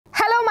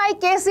my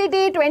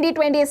KCET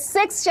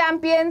 2026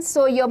 champions,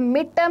 so your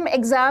midterm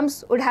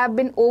exams would have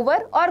been over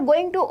or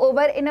going to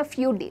over in a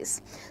few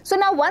days. So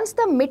now once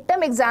the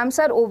midterm exams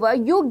are over,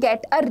 you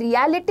get a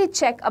reality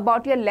check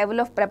about your level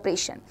of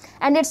preparation.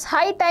 And it's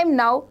high time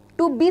now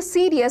to be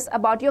serious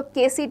about your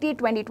KCET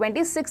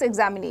 2026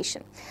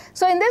 examination.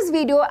 So in this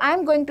video, I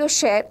am going to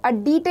share a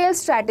detailed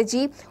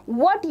strategy,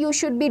 what you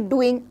should be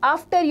doing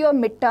after your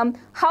midterm,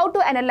 how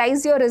to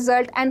analyze your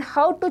result and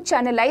how to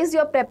channelize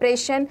your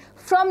preparation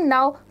from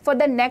now for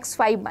the next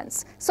 5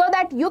 months so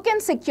that you can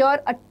secure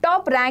a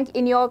top rank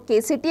in your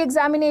KCET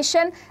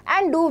examination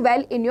and do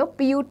well in your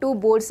PU2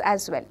 boards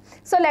as well.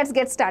 So let's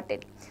get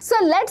started. So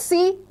let's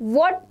see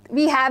what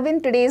we have in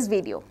today's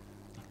video.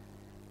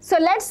 So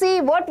let's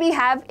see what we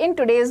have in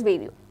today's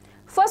video.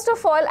 First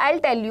of all, I'll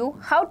tell you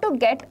how to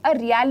get a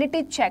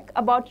reality check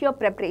about your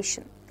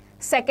preparation.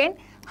 Second,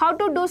 how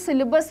to do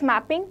syllabus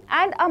mapping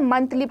and a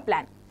monthly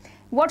plan.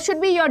 What should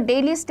be your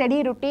daily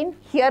study routine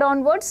here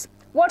onwards?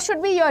 What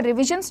should be your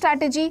revision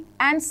strategy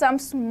and some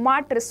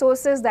smart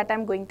resources that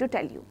I'm going to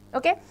tell you.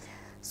 Okay.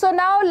 So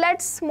now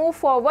let's move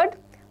forward.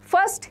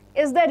 First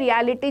is the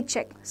reality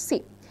check.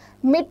 See.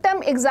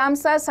 Midterm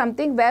exams are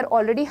something where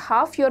already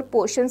half your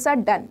portions are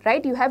done,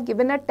 right? You have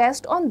given a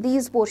test on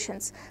these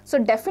portions. So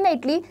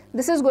definitely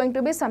this is going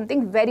to be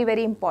something very,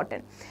 very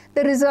important.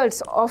 The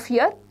results of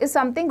here is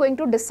something going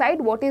to decide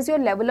what is your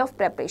level of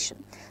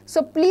preparation.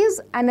 So please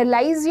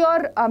analyze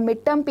your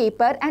midterm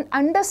paper and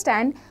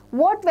understand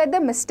what were the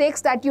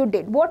mistakes that you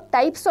did, what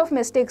types of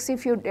mistakes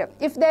if you did.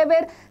 If there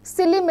were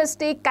silly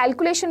mistake,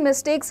 calculation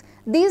mistakes,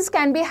 these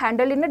can be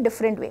handled in a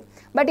different way.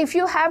 But if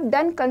you have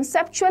done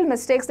conceptual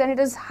mistakes, then it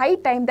is high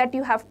time that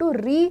you have to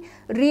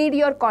reread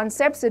your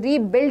concepts,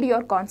 rebuild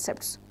your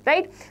concepts,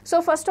 right?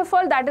 So first of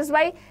all, that is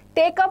why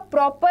take a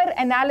proper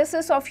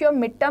analysis of your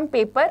midterm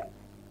paper.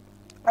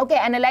 Okay,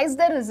 analyze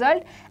the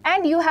result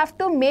and you have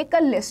to make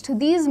a list.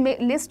 These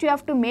list you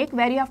have to make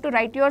where you have to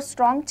write your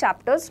strong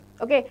chapters,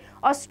 okay,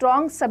 or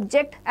strong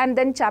subject and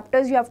then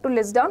chapters you have to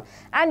list down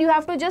and you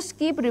have to just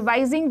keep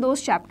revising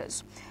those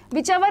chapters.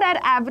 Whichever are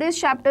average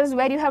chapters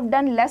where you have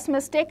done less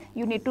mistake,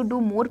 you need to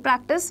do more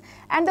practice,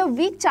 and the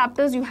weak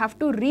chapters you have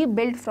to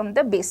rebuild from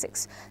the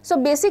basics. So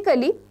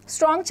basically,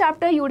 strong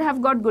chapter you would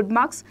have got good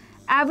marks.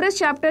 Average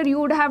chapter you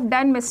would have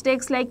done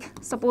mistakes like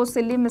suppose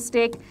silly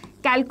mistake,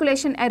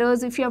 calculation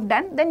errors if you have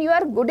done, then you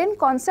are good in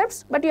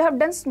concepts but you have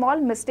done small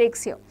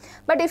mistakes here.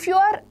 But if you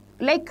are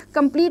like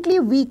completely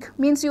weak,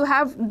 means you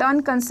have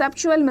done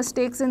conceptual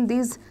mistakes in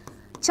these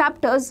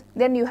chapters,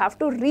 then you have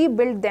to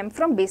rebuild them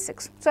from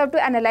basics. So you have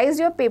to analyze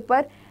your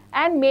paper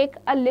and make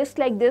a list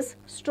like this: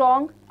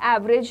 strong,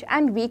 average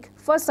and weak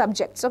for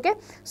subjects. Okay,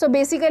 so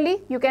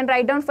basically you can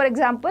write down, for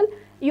example,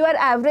 you are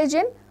average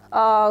in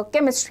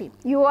chemistry,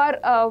 you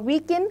are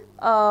weak in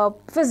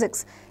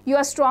physics, you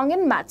are strong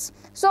in maths.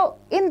 So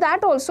in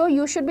that also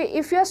you should be,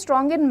 if you are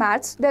strong in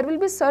maths, there will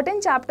be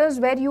certain chapters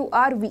where you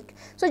are weak.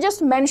 So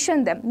just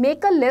mention them,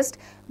 make a list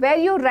where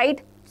you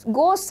write,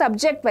 go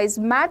subject wise.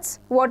 Maths,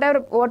 what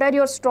are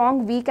your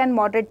strong, weak and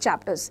moderate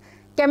chapters.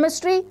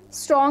 Chemistry,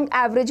 strong,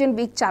 average and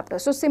weak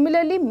chapters. So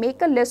similarly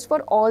make a list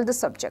for all the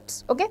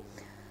subjects. Okay.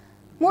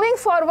 Moving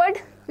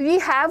forward, we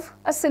have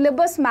a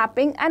syllabus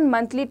mapping and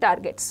monthly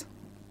targets.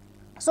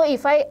 So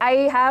if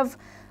I have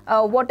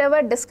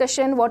whatever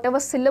discussion, whatever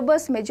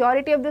syllabus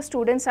majority of the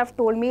students have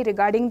told me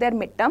regarding their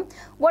midterm,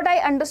 what I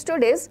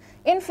understood is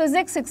in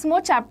physics 6 more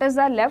chapters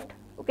are left.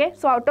 Okay,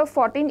 so out of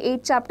 14,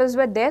 8 chapters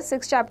were there,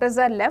 6 chapters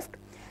are left.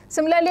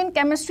 Similarly in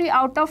chemistry,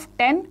 out of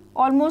 10,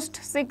 almost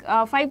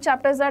 5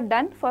 chapters are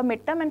done for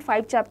midterm and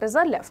 5 chapters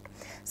are left.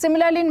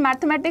 Similarly in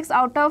mathematics,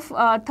 out of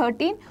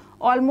 13,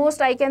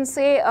 almost I can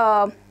say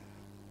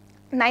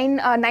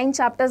 9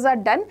 chapters are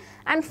done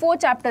and 4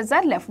 chapters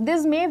are left.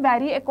 This may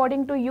vary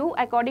according to you,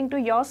 according to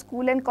your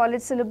school and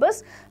college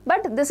syllabus,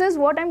 but this is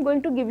what I'm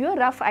going to give you a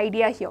rough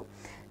idea here.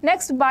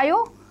 Next,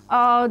 bio,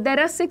 there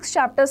are 6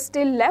 chapters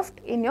still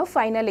left in your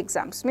final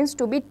exams, means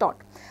to be taught.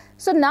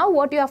 So now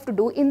what you have to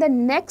do in the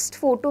next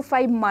 4 to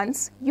 5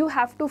 months, you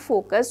have to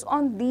focus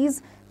on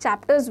these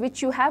chapters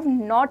which you have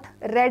not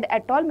read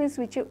at all, means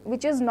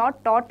which is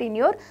not taught in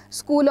your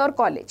school or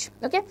college.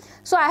 Okay,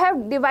 so I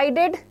have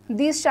divided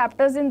these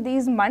chapters in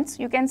these months.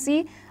 You can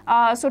see,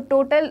 so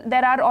total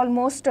there are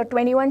almost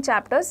 21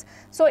 chapters.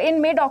 So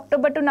in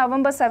mid-October to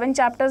November, 7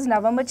 chapters,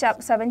 November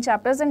 7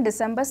 chapters and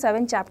December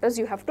 7 chapters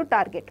you have to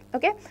target.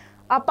 Okay,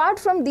 apart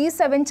from these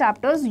 7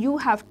 chapters, you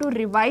have to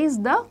revise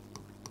the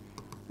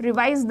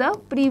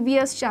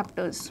previous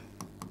chapters.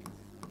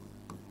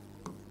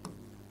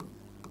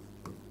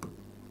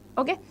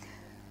 Okay,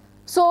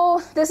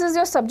 so this is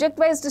your subject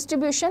wise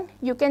distribution.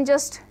 You can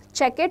just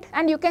check it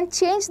and you can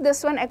change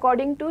this one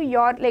according to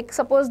your, like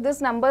suppose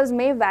this numbers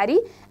may vary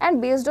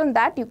and based on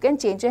that you can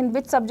change, and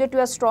which subject you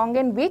are strong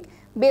and weak,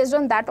 based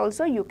on that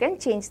also you can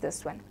change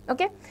this one.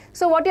 Okay,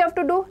 so what you have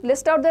to do,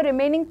 list out the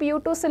remaining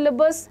PU2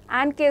 syllabus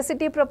and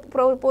KCET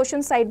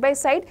proportion side by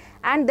side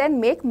and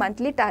then make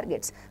monthly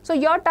targets. So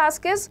your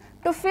task is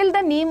to fill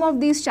the name of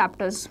these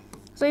chapters.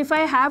 So if I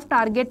have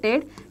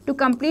targeted to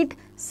complete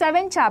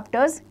 7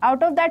 chapters.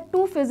 Out of that,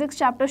 2 physics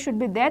chapters should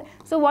be there.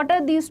 So what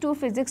are these 2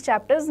 physics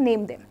chapters?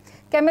 Name them.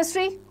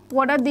 Chemistry,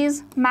 what are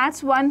these?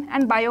 Maths 1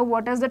 and bio,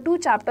 what are the 2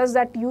 chapters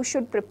that you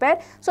should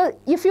prepare? So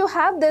if you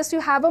have this,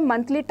 you have a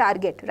monthly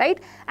target, right?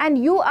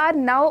 And you are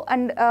now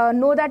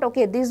know that,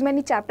 okay, these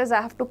many chapters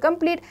I have to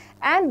complete,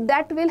 and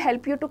that will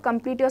help you to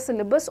complete your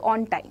syllabus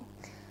on time.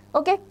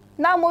 Okay,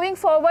 now moving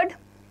forward,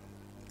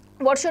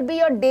 what should be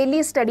your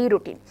daily study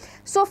routine?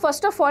 So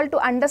first of all, to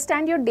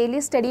understand your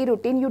daily study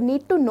routine, you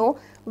need to know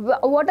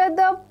what are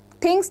the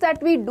things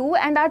that we do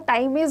and our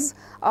time is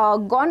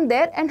gone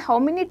there, and how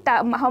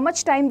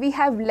much time we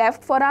have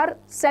left for our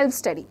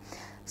self-study.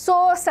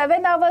 So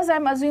 7 hours,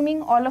 I'm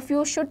assuming all of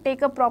you should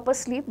take a proper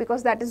sleep,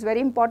 because that is very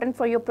important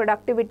for your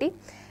productivity.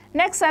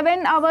 Next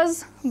 7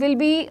 hours will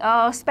be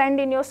spent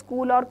in your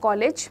school or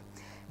college.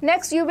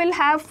 Next, you will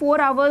have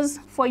 4 hours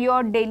for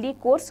your daily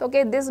course.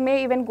 Okay, this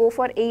may even go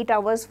for 8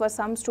 hours for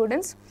some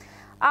students.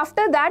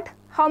 After that,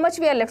 how much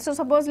we are left? So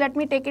suppose, let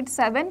me take it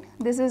 7,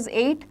 this is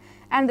 8,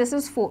 and this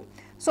is 4.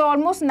 So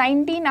almost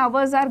 19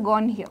 hours are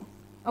gone here.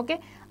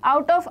 Okay,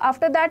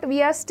 after that,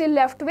 we are still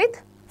left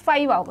with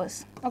 5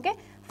 hours. Okay,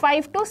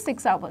 5 to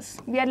 6 hours.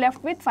 We are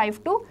left with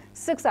 5 to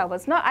 6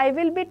 hours. Now, I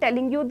will be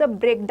telling you the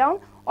breakdown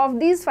of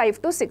these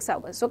 5 to 6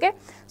 hours. Okay,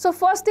 so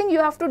first thing you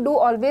have to do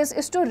always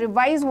is to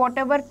revise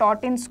whatever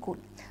taught in school.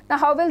 Now,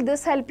 how will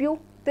this help you?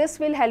 This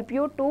will help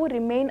you to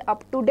remain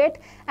up to date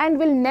and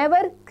will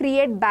never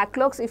create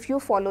backlogs if you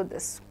follow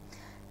this.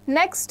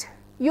 Next,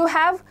 you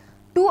have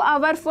 2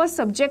 hours for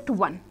subject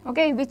 1.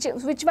 Okay,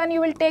 which one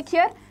you will take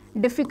here?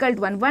 Difficult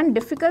one. One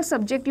difficult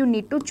subject you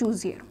need to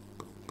choose here.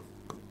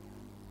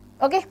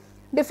 Okay,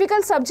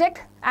 difficult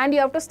subject, and you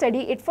have to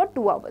study it for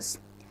 2 hours.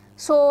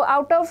 So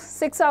out of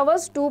 6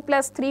 hours, 2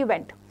 plus 3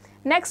 went.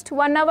 Next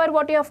 1 hour,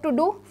 what you have to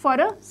do for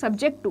a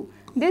subject 2?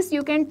 This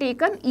you can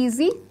take an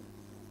easy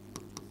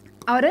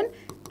or an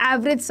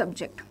average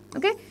subject.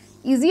 Okay,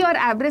 easy or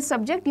average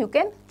subject you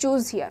can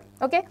choose here.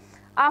 Okay,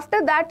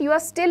 after that you are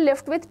still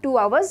left with 2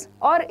 hours,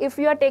 or if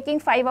you are taking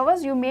 5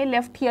 hours, you may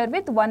left here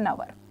with 1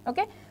 hour.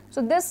 Okay,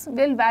 so this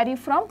will vary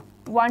from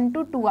 1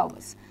 to 2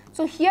 hours.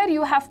 So here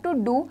you have to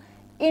do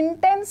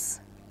intense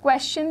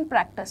question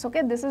practice.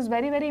 Okay, this is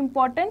very, very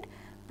important.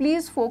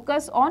 Please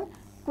focus on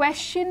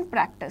question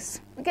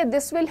practice. Okay,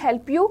 this will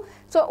help you.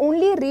 So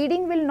only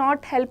reading will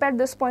not help at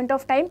this point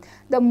of time.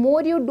 The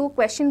more you do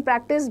question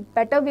practice,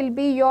 better will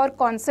be your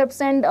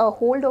concepts and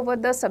hold over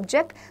the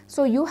subject.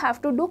 So you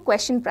have to do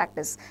question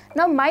practice.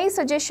 Now my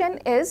suggestion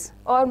is,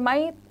 or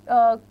my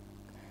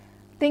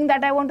thing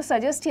that I want to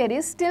suggest here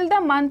is, till the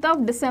month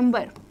of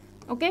December,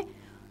 okay,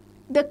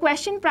 the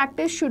question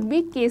practice should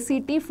be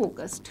KCET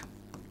focused.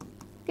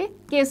 Okay,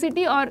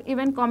 KCET or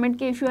even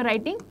COMEDK if you are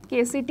writing,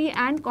 KCET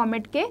and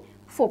COMEDK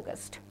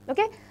focused.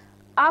 Okay,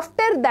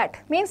 after that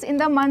means in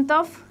the month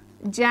of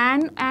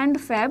Jan and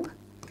Feb,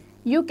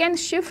 you can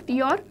shift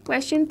your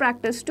question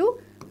practice to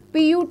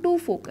PU2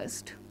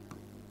 focused.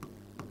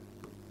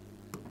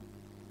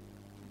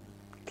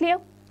 Clear?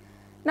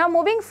 Now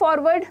moving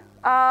forward,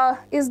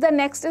 is the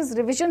next is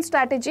revision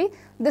strategy.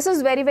 This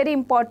is very, very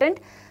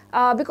important.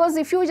 Because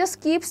if you just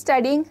keep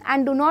studying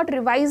and do not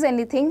revise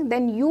anything,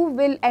 then you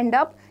will end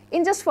up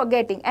in just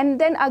forgetting, and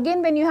then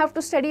again when you have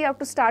to study, you have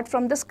to start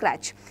from the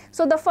scratch.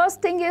 So the first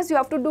thing is you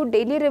have to do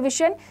daily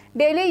revision.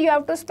 Daily you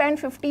have to spend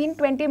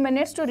 15-20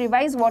 minutes to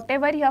revise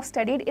whatever you have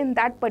studied in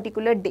that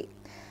particular day.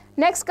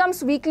 Next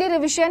comes weekly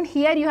revision.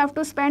 Here you have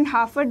to spend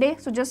half a day,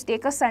 so just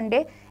take a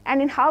Sunday,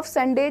 and in half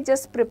Sunday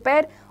just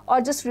prepare or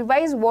just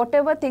revise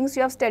whatever things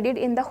you have studied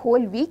in the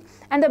whole week.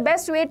 And the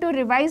best way to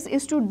revise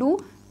is to do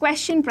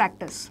question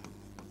practice,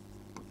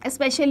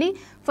 especially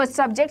for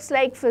subjects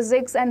like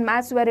physics and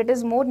maths where it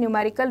is more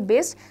numerical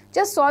based.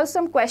 Just solve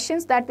some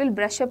questions that will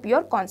brush up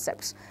your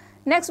concepts.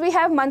 Next we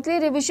have monthly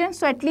revision.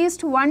 So at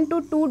least 1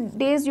 to 2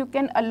 days you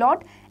can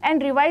allot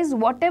and revise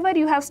whatever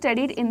you have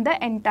studied in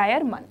the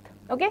entire month.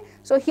 Okay,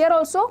 so here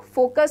also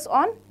focus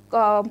on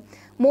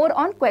more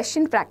on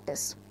question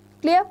practice.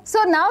 Clear?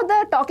 So now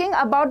the talking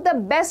about the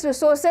best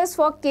resources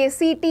for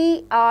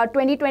KCET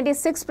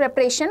 2026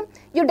 preparation.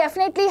 You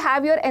definitely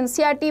have your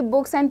NCERT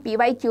books and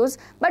PYQs,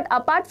 but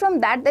apart from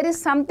that, there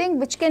is something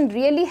which can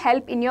really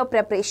help in your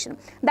preparation.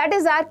 That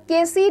is our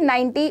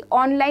KC90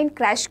 online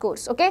crash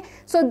course. Okay,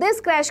 so this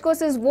crash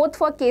course is both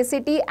for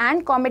KCET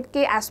and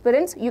COMEDK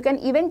aspirants. You can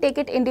even take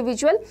it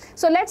individual.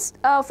 So let's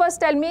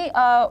first let me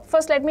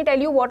tell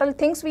you what all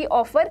things we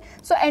offer.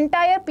 So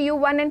entire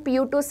PU1 and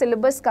PU2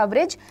 syllabus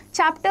coverage,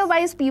 chapter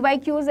wise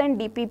PYQs and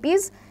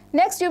DPPs.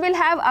 Next you will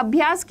have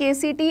Abhyas,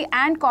 KCET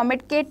and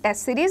COMEDK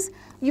test series.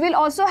 You will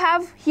also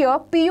have here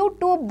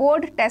PU2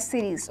 board test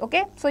series.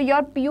 Okay, so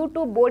your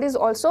PU2 board is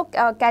also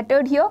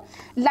catered here.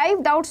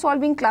 Live doubt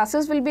solving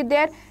classes will be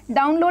there.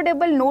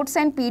 Downloadable notes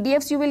and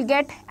PDFs you will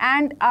get,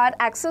 and our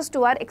access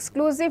to our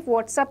exclusive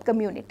WhatsApp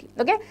community.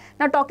 Okay,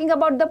 now talking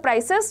about the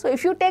prices. So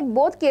if you take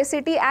both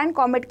KCET and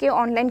COMEDK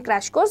online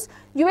crash course,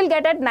 you will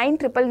get at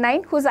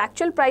 9,999, whose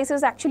actual price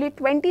is actually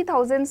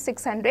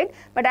 20,600,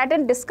 but at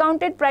a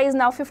discounted price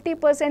now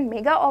 50%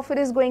 mega offer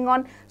is going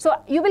on, so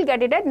you will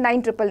get it at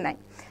 9,999.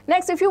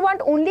 Next, if you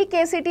want only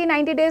KCET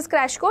 90 days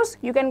crash course,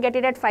 you can get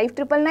it at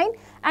 5,999.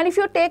 And if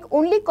you take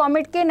only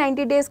COMEDK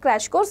 90 days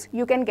crash course,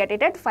 you can get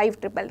it at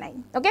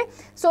 5,999. Okay,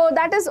 so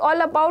that is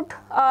all about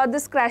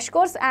this crash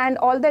course, and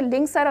all the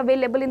links are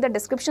available in the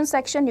description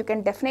section. You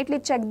can definitely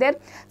check there.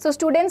 So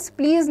students,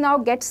 please now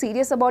get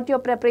serious about your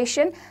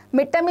preparation.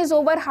 Midterm is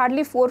over,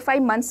 hardly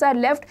 4-5 months are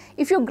left.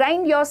 If you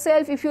grind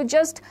yourself, if you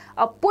just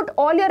put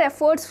all your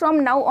efforts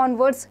from now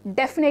onwards,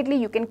 definitely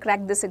you can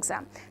crack this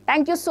exam.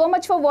 Thank you so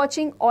much for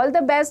watching. All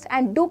the best,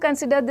 and do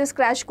consider this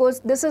crash course.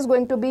 This is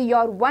going to be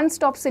your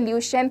one-stop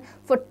solution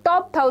for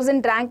top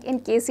 1000 rank in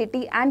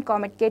KCET and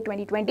COMEDK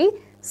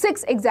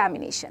 2026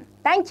 examination.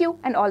 Thank you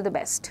and all the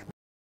best.